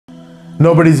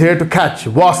Nobody's here to catch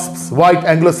wasps, white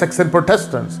Anglo-Saxon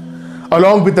Protestants,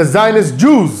 along with the Zionist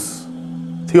Jews.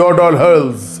 Theodore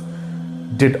Herzl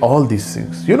did all these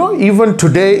things. You know, even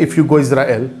today, if you go to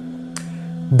Israel,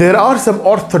 there are some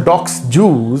Orthodox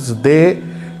Jews, they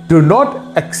do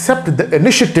not accept the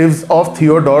initiatives of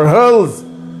Theodore Herzl,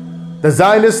 the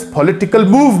Zionist political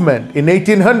movement in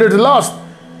 1800 lost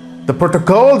the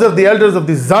protocols of the elders of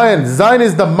the Zion. Zion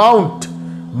is the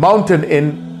mountain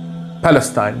in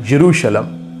Palestine, Jerusalem.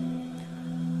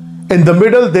 In the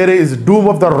middle there is Dome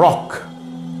of the Rock,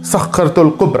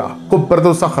 Sakhratul Kubra,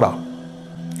 Kubratul Sakhra.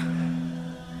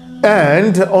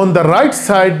 And on the right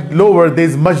side lower there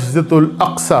is Masjidul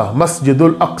Aqsa,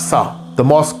 the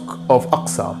Mosque of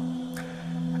Aqsa.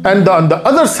 And on the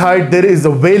other side there is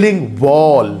a Wailing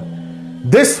Wall.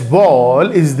 This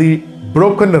wall is the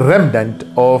broken remnant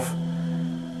of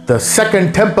the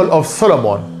second temple of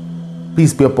Solomon,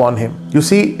 peace be upon him. You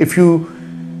see, if you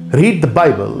read the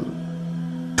Bible,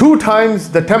 2 times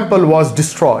the temple was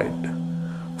destroyed.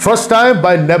 First time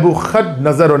by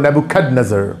Nebuchadnezzar.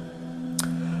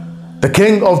 The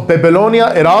king of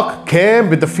Babylonia, Iraq, came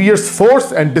with a fierce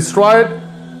force and destroyed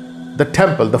the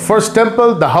temple. The first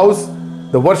temple, the house,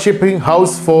 the worshipping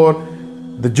house for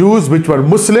the Jews, which were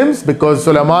Muslims, because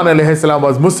Sulaiman alayhi salam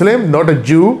was Muslim, not a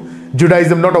Jew.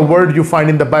 Judaism, not a word you find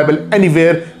in the Bible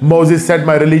anywhere. Moses said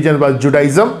my religion was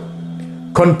Judaism.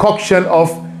 Concoction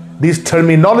of these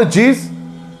terminologies,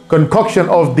 concoction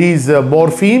of these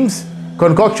morphemes,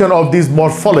 concoction of these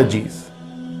morphologies.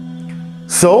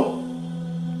 So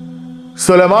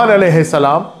Sulaiman alayhi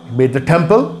salam made the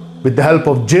temple with the help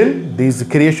of jinn, these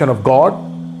creation of God.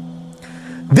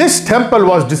 This temple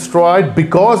was destroyed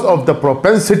because of the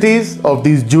propensities of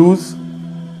these Jews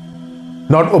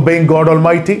not obeying God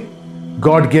Almighty.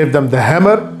 God gave them the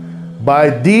hammer. By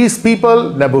these people,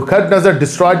 Nebuchadnezzar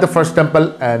destroyed the first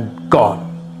temple and gone.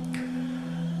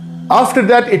 After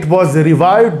that, it was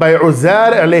revived by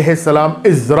Uzair alayhi salam,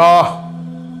 Izra.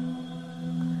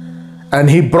 And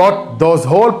he brought those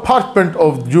whole parchment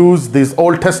of Jews, this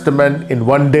Old Testament, in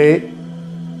one day.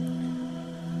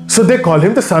 So they call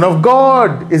him the son of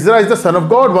God. Israel is the son of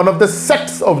God, one of the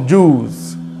sects of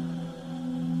Jews.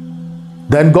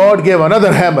 Then God gave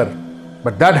another hammer.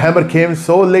 But that hammer came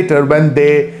so later when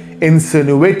they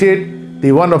insinuated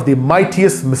the one of the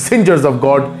mightiest messengers of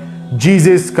God,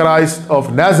 Jesus Christ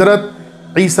of Nazareth,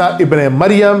 Isa ibn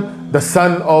Maryam, the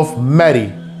son of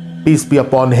Mary, peace be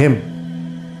upon him.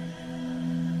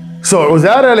 So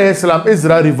Uzair alayhi salam,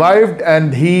 Israel revived,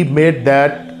 and he made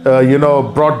that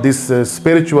brought this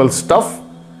spiritual stuff.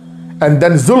 And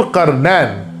then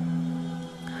Zulqarnain,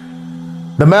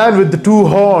 the man with the 2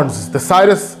 horns, the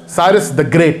Cyrus the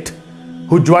Great,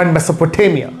 who joined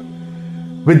Mesopotamia,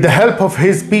 with the help of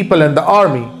his people and the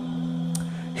army,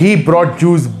 he brought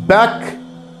Jews back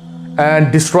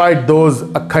and destroyed those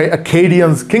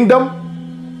Akkadians' kingdom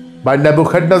by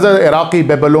Nebuchadnezzar, Iraqi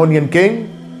Babylonian king.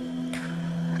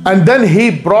 And then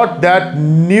he brought that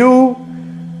new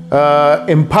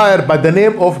empire by the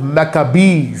name of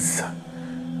Maccabees.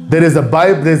 There is a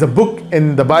Bible, there is a book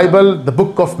in the Bible, the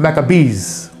book of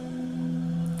Maccabees.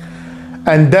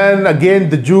 And then again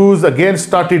the Jews again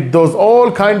started those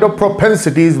all kind of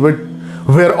propensities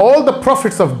where all the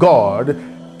prophets of God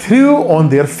threw on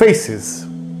their faces.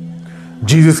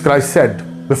 Jesus Christ said,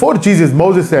 before Jesus,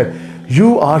 Moses said,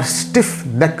 you are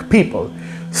stiff-necked people.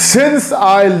 Since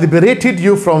I liberated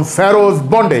you from Pharaoh's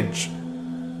bondage,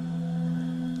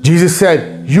 Jesus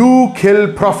said, you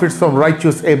kill prophets from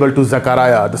righteous Abel to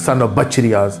Zechariah, the son of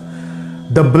Bachrias.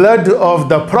 The blood of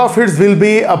the prophets will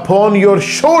be upon your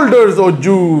shoulders, O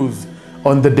Jews,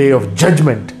 on the day of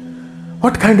judgment.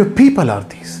 What kind of people are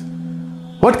these?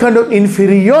 What kind of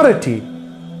inferiority?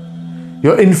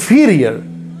 You're inferior.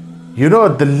 You know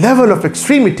the level of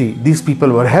extremity these people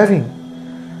were having,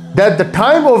 that the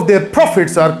time of their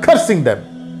prophets are cursing them.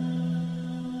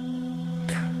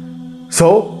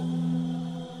 So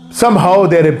somehow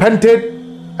they repented,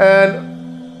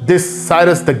 and this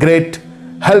Cyrus the Great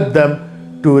helped them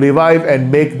to revive and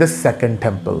make the second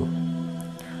temple.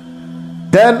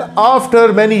 Then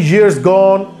after many years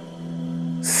gone,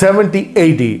 70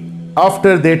 AD,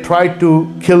 after they tried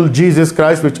to kill Jesus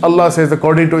Christ, which Allah says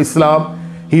according to Islam,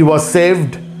 he was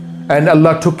saved and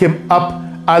Allah took him up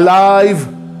alive,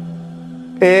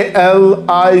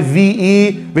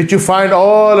 A-L-I-V-E, which you find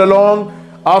all along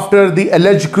after the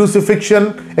alleged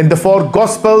crucifixion in the 4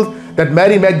 Gospels, that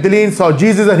Mary Magdalene saw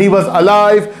Jesus and he was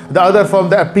alive. The other from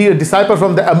the disciple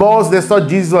from the Emmaus, they saw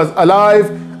Jesus was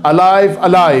alive, alive,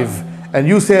 alive. And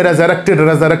you say resurrected,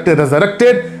 resurrected,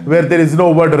 resurrected, where there is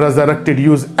no word resurrected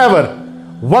used ever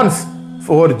once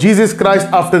for Jesus Christ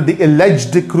after the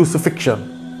alleged crucifixion.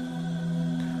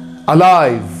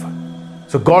 alive.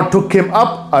 So God took him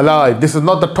up alive. This is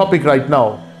not the topic right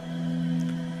now.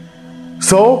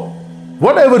 So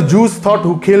whatever Jews thought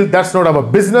who killed, that's not our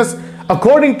business.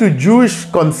 According to Jewish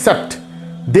concept,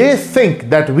 they think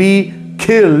that we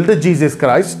killed Jesus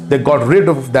Christ. They got rid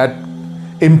of that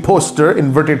imposter,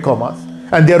 inverted commas,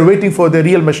 and they are waiting for the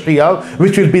real Messiah,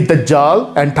 which will be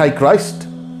Dajjal, Antichrist.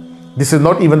 This is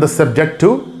not even the subject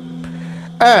too.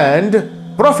 And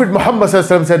Prophet Muhammad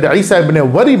said Isa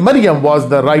ibn Maryam was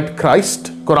the right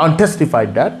Christ. Quran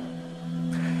testified that.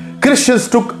 Christians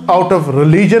took out of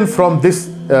religion from this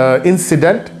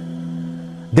incident.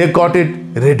 They got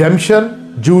it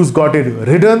redemption. Jews got it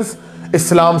riddance.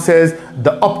 Islam says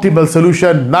the optimal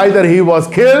solution, neither he was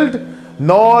killed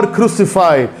nor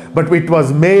crucified, but it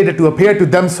was made to appear to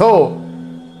them so.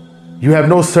 You have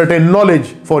no certain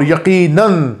knowledge, for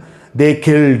yaqinan they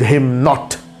killed him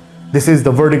not. This is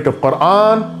the verdict of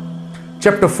Quran,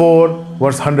 chapter 4,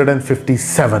 verse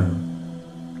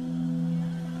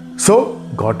 157. So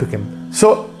God took him.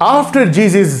 So after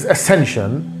Jesus'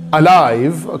 ascension,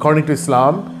 alive, according to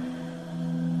Islam,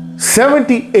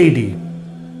 70 AD,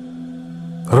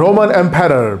 Roman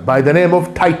emperor by the name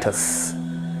of Titus,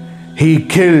 he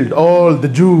killed all the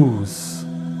Jews.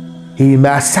 He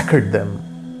massacred them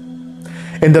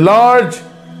in the large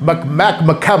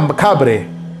macabre.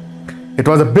 It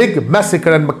was a big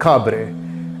massacre and macabre,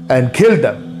 and killed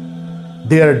them.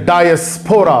 Their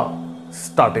diaspora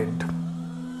started.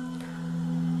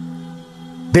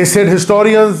 They said,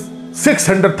 historians,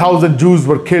 600,000 Jews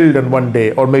were killed in one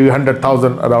day, or maybe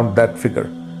 100,000, around that figure.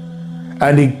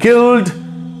 And he killed,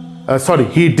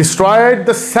 he destroyed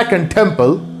the second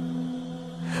temple,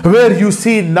 where you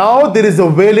see now there is a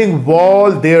wailing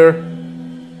wall there.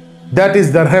 That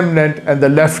is the remnant and the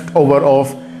leftover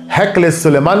of Hekle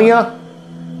Sulemania,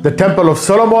 the temple of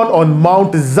Solomon on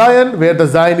Mount Zion, where the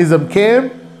Zionism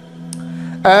came.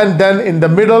 And then in the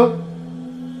middle,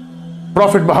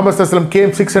 Prophet Muhammad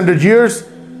came 600 years.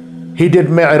 He did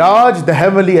Mi'raj, the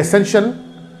heavenly ascension.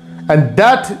 And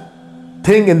that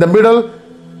thing in the middle,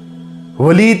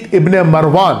 Walid ibn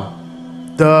Marwan,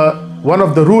 one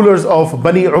of the rulers of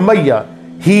Bani Umayyah,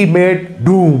 he made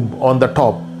Doom on the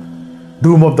top,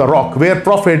 Doom of the rock, where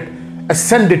Prophet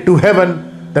ascended to heaven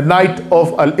the night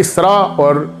of Al-Isra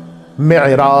or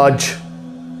Mi'raj,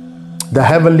 the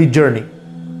heavenly journey.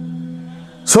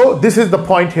 So this is the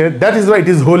point here. That is why it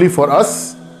is holy for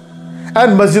us.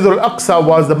 And Masjid al-Aqsa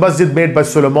was the masjid made by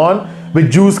Solomon,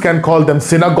 which Jews can call them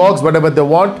synagogues, whatever they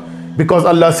want, because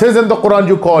Allah says in the Quran,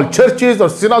 you call churches or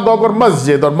synagogue or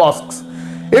masjid or mosques.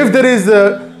 If there is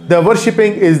the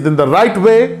worshipping is in the right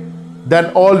way,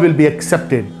 then all will be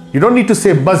accepted. You don't need to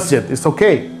say masjid, it's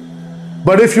okay.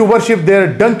 But if you worship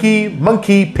their donkey,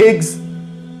 monkey, pigs,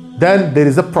 then there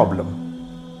is a problem.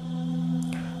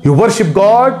 You worship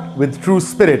God with true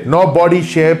spirit, no body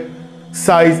shape,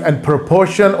 size and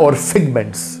proportion or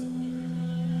figments.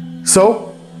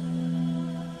 So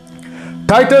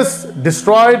Titus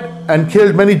destroyed and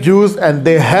killed many Jews, and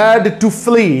they had to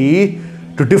flee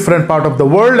to different part of the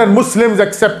world, and Muslims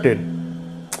accepted.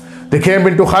 They came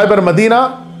into Khaybar,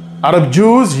 Medina, Arab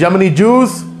Jews, Yemeni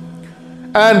Jews,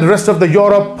 and rest of the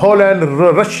Europe, Poland,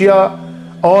 Russia,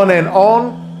 on and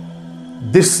on.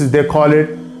 This, they call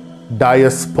it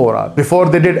diaspora. Before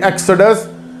they did Exodus,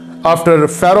 after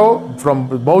Pharaoh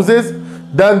from Moses,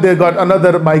 then they got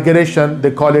another migration,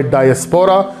 they call it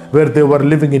diaspora, where they were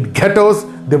living in ghettos.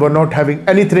 They were not having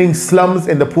anything, slums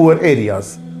in the poor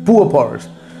areas, poor parts,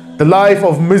 the life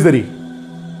of misery.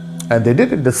 And they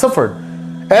did it, they suffered.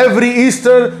 Every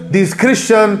Easter, these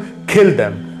Christians killed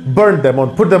them, burned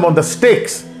them, put them on the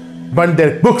stakes, burned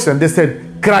their books, and they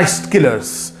said, Christ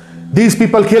killers. These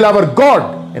people kill our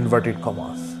God, inverted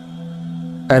commas.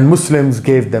 And Muslims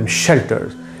gave them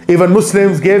shelters. Even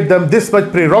Muslims gave them this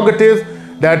much prerogative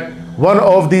that one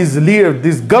of these leaders,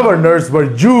 these governors were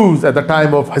Jews at the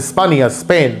time of Hispania,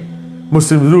 Spain.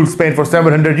 Muslims ruled Spain for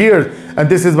 700 years. And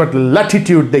this is what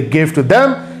latitude they gave to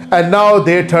them. And now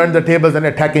they turned the tables and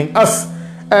attacking us.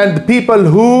 And the people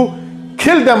who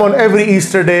killed them on every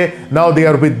Easter day, now they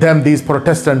are with them, these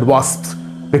Protestant wasps,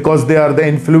 because they are the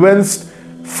influenced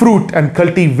fruit and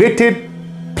cultivated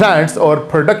plants or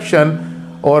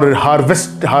production or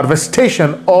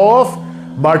harvestation of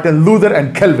Martin Luther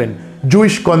and Calvin.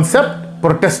 Jewish concept,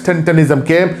 Protestantism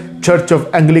came, Church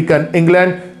of Anglican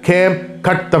England came,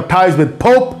 cut the ties with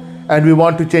Pope, and we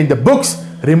want to change the books,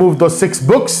 remove those 6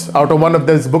 books out of one of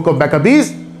this book of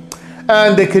Maccabees,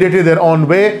 and they created their own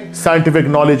way. Scientific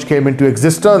knowledge came into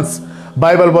existence.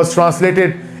 Bible was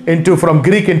translated from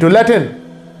Greek into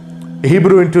Latin,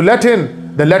 Hebrew into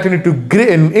Latin, the Latin into Greek,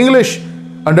 in English,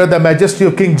 under the majesty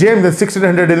of King James in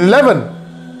 1611.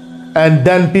 And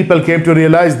then people came to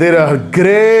realize there are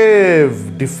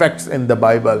grave defects in the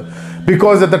Bible.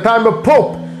 Because at the time of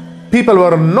Pope, people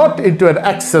were not into an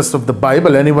access of the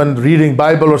Bible. Anyone reading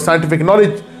Bible or scientific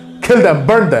knowledge, kill them,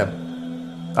 burn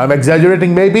them. I'm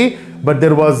exaggerating maybe, but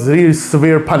there was really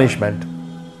severe punishment.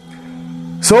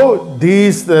 So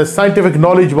these scientific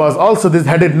knowledge was also this.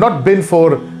 Had it not been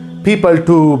for people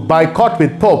to boycott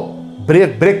with Pope,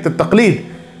 break the taqleed,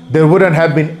 there wouldn't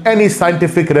have been any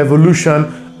scientific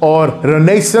revolution or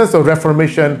renaissance or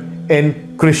reformation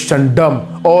in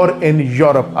Christendom or in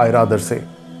Europe, I rather say.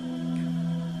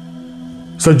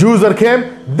 So Jews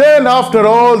came. Then after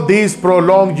all these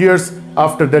prolonged years,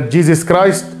 after that Jesus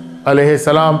Christ alayhi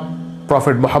salam,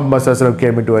 Prophet Muhammad sallallahu alaihi wasallam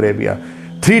came into Arabia.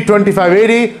 325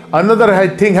 AD, another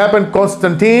thing happened.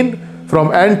 Constantine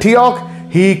from Antioch,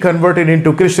 he converted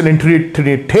into Christian in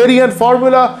Trinitarian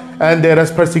formula, and there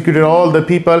has persecuted all the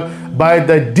people by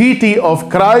the deity of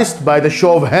Christ, by the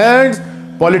show of hands,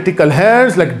 political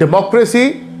hands like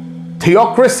democracy,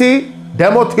 theocracy,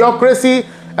 demotheocracy,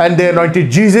 and they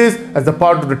anointed Jesus as the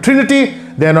part of the Trinity.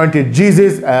 They anointed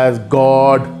Jesus as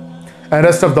God. And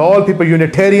rest of the all people,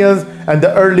 Unitarians and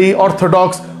the early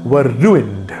Orthodox, were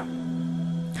ruined.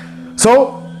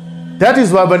 So that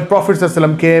is why when Prophet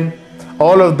ﷺ came,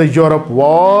 all of the Europe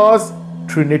was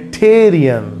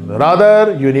Trinitarian,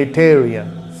 rather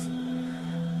Unitarians.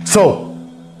 So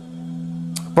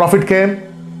Prophet came.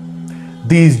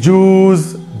 These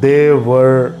Jews, they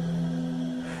were,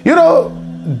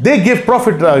 they give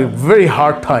Prophet a very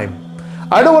hard time.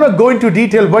 I don't want to go into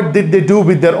detail what did they do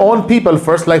with their own people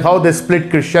first, like how they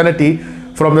split Christianity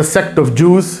from the sect of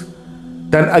Jews.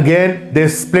 Then again, they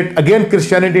split again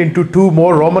Christianity into two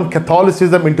more, Roman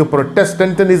Catholicism into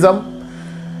Protestantism.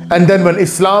 And then when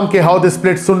Islam came, how they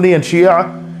split Sunni and Shia.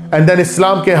 And then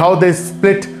Islam came, how they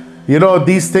split,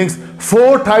 these things.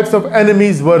 4 types of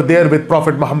enemies were there with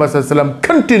Prophet Muhammad ﷺ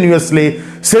continuously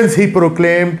since he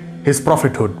proclaimed his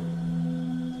prophethood.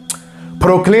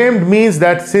 Proclaimed means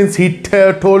that since he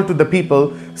told to the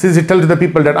people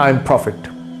that I am prophet.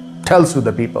 Tells to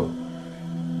the people.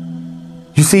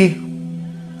 You see,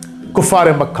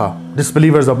 Kuffar Makkah,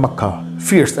 disbelievers of Makkah,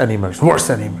 fierce enemies, worst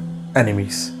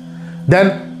enemies.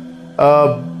 Then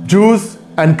Jews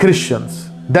and Christians.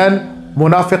 Then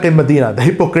Munafiq in Medina, the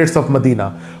hypocrites of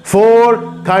Medina.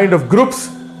 4 kind of groups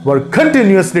were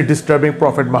continuously disturbing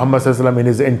Prophet Muhammad ﷺ in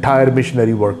his entire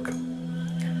missionary work.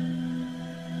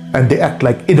 And they act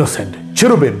like innocent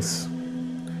cherubims.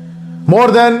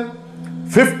 More than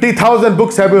 50,000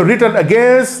 books have been written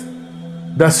against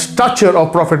the stature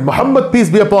of Prophet Muhammad, peace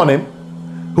be upon him,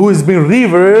 who is being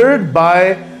revered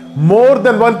by more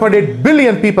than 1.8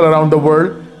 billion people around the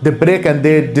world. They break and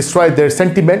they destroy their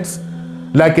sentiments.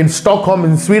 Like in Stockholm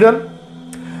in Sweden,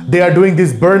 they are doing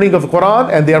this burning of the Quran,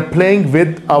 and they are playing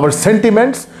with our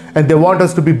sentiments, and they want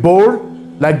us to be bored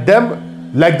like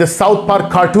them, like the South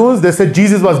Park cartoons. They said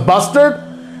Jesus was bastard.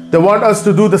 They want us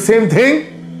to do the same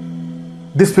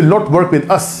thing. This will not work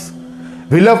with us.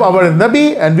 We love our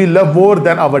Nabi, and we love more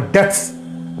than our deaths,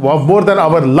 more than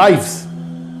our lives.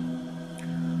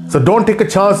 So don't take a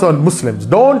chance on Muslims.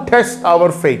 Don't test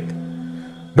our faith.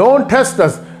 Don't test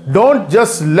us. Don't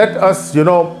just let us,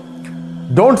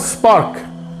 don't spark,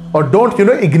 or don't,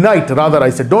 ignite, rather I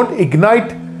said, don't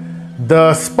ignite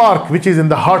the spark which is in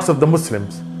the hearts of the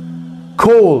Muslims.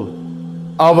 Coal,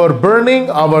 our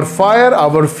burning, our fire,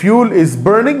 our fuel is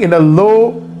burning in a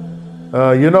low,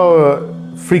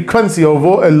 frequency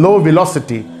or a low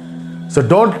velocity. So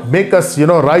don't make us,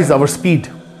 rise our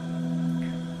speed.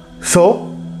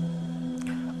 So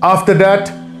after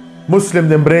that,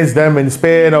 Muslims embraced them in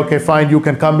Spain. Okay, fine, you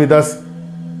can come with us.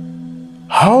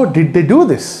 How did they do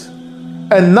this?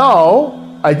 And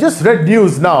now, I just read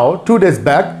news now, 2 days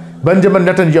back, Benjamin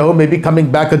Netanyahu may be coming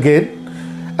back again.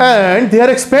 And they are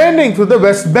expanding to the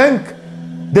West Bank.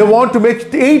 They want to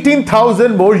make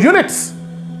 18,000 more units.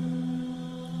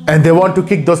 And they want to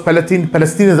kick those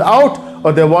Palestinians out,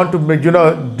 or they want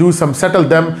to settle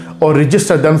them or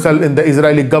register themselves in the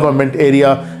Israeli government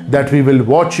area, that we will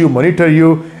watch you, monitor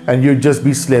you, and you just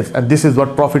be slaves. And this is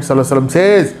what Prophet ﷺ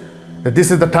says, that this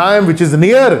is the time which is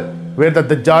near, where the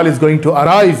Dajjal is going to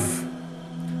arrive.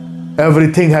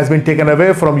 Everything has been taken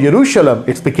away from Jerusalem.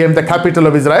 It became the capital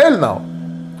of Israel now.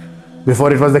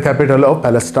 Before it was the capital of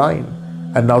Palestine.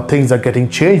 And now things are getting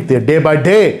changed there day by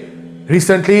day.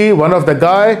 Recently, one of the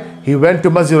guy, he went to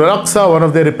Masjid al-Aqsa, one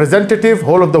of their representatives,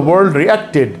 whole of the world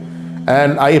reacted.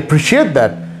 And I appreciate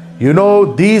that.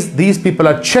 These people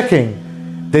are checking.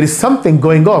 There is something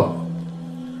going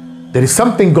on. There is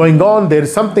something going on. There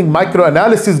is something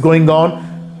micro-analysis going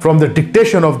on from the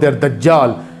dictation of their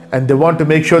Dajjal. And they want to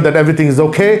make sure that everything is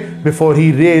okay before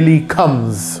he really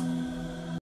comes.